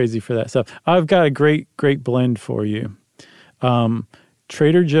 I'm crazy for that stuff. I've got a great blend for you.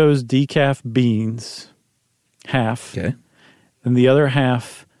 Trader Joe's decaf beans, half. Okay. And the other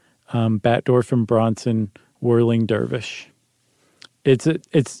half, Batdorf and Bronson Whirling Dervish. It's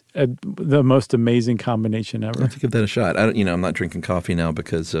the most amazing combination ever. I have to give that a shot. I'm not drinking coffee now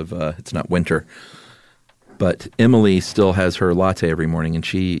because of it's not winter. But Emily still has her latte every morning, and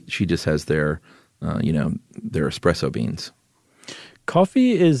she just has their espresso beans.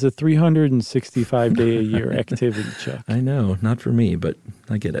 Coffee is a 365-day-a-year activity, Chuck. I know. Not for me, but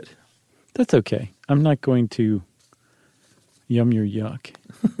I get it. That's okay. I'm not going to yum your yuck.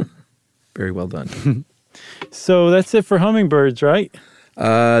 Very well done. So that's it for hummingbirds, right?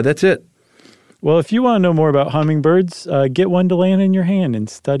 That's it. Well, if you want to know more about hummingbirds, get one to land in your hand and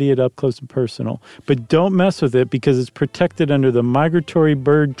study it up close and personal. But don't mess with it because it's protected under the Migratory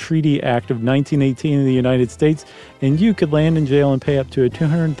Bird Treaty Act of 1918 in the United States, and you could land in jail and pay up to a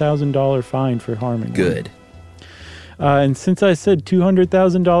 $200,000 fine for harming Good. One. And since I said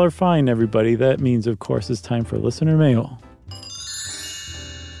 $200,000 fine, everybody, that means, of course, it's time for listener mail.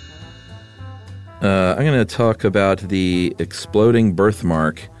 I'm going to talk about the exploding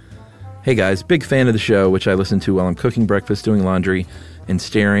birthmark. Hey guys, big fan of the show, which I listen to while I'm cooking breakfast, doing laundry, and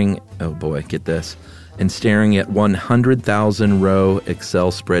staring, oh boy, get this, and staring at 100,000 row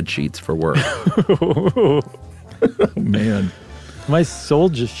Excel spreadsheets for work. Oh, man. My soul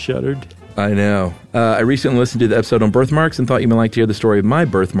just shuddered. I know. I recently listened to the episode on birthmarks and thought you might like to hear the story of my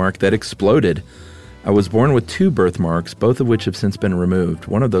birthmark that exploded. I was born with 2 birthmarks, both of which have since been removed.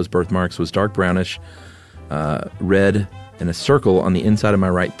 One of those birthmarks was dark brownish, red, and a circle on the inside of my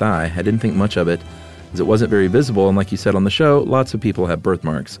right thigh. I didn't think much of it, as it wasn't very visible, and like you said on the show, lots of people have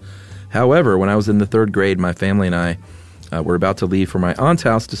birthmarks. However, when I was in the 3rd grade, my family and I were about to leave for my aunt's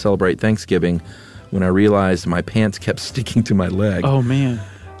house to celebrate Thanksgiving when I realized my pants kept sticking to my leg. Oh, man.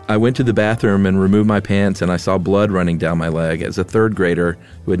 I went to the bathroom and removed my pants, and I saw blood running down my leg. As a 3rd grader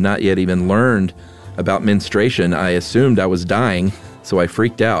who had not yet even learned about menstruation, I assumed I was dying so I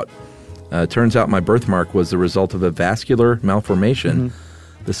freaked out. Turns out my birthmark was the result of a vascular malformation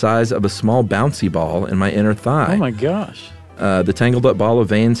the size of a small bouncy ball in my inner thigh. Oh, my gosh. The tangled up ball of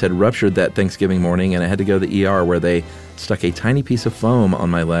veins had ruptured that Thanksgiving morning, and I had to go to the ER where they stuck a tiny piece of foam on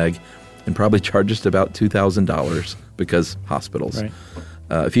my leg and probably charged us about $2,000 because hospitals. Right.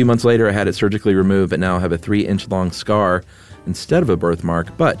 A few months later, I had it surgically removed, but now I have a 3-inch long scar instead of a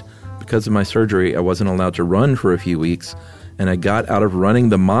birthmark. But because of my surgery, I wasn't allowed to run for a few weeks, and I got out of running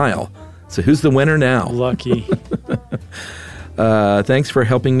the mile. So who's the winner now? Lucky. Thanks for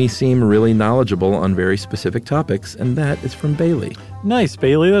helping me seem really knowledgeable on very specific topics, and that is from Bailey. Nice,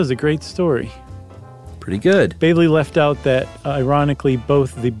 Bailey. That was a great story. Pretty good. Bailey left out that, ironically,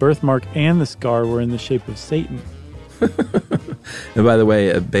 both the birthmark and the scar were in the shape of Satan. And by the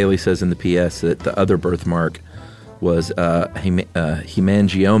way, Bailey says in the PS that the other birthmark was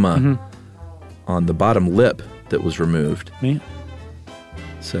hemangioma on the bottom lip that was removed. Man.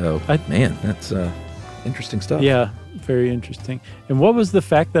 So, man, that's interesting stuff. Yeah, very interesting. And what was the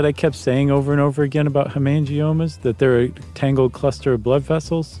fact that I kept saying over and over again about hemangiomas? That they're a tangled cluster of blood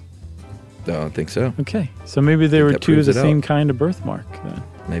vessels? I don't think so. Okay, so maybe they were two of the same kind of birthmark then.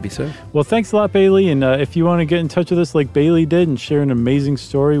 Maybe so. Well, thanks a lot, Bailey. And if you want to get in touch with us like Bailey did and share an amazing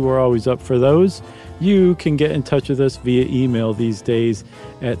story, we're always up for those. You can get in touch with us via email these days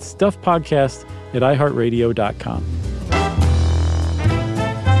at stuffpodcast@iheartradio.com.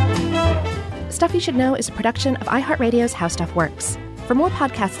 Stuff You Should Know is a production of iHeartRadio's How Stuff Works. For more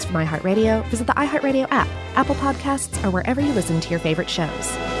podcasts from iHeartRadio, visit the iHeartRadio app, Apple Podcasts, or wherever you listen to your favorite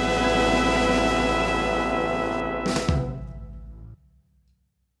shows.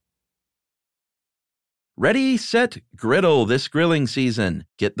 Ready, set, griddle this grilling season.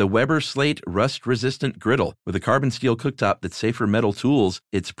 Get the Weber Slate rust-resistant griddle. With a carbon steel cooktop that's safe for metal tools,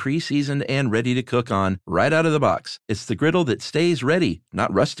 it's pre-seasoned and ready to cook on right out of the box. It's the griddle that stays ready,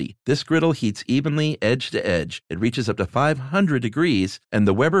 not rusty. This griddle heats evenly edge to edge. It reaches up to 500 degrees, and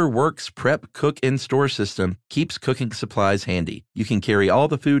the Weber Works Prep Cook and Store system keeps cooking supplies handy. You can carry all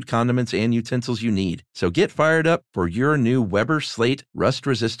the food, condiments, and utensils you need. So get fired up for your new Weber Slate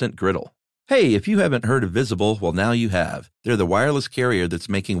rust-resistant griddle. Hey, if you haven't heard of Visible, well, now you have. They're the wireless carrier that's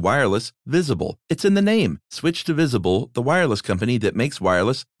making wireless visible. It's in the name. Switch to Visible, the wireless company that makes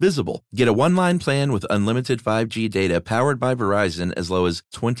wireless visible. Get a one-line plan with unlimited 5G data powered by Verizon as low as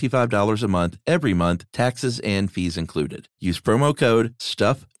 $25 a month, every month, taxes and fees included. Use promo code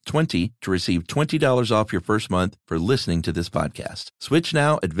STUFF20 to receive $20 off your first month for listening to this podcast. Switch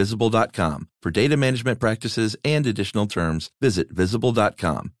now at Visible.com. For data management practices and additional terms, visit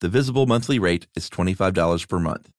Visible.com. The Visible monthly rate is $25 per month.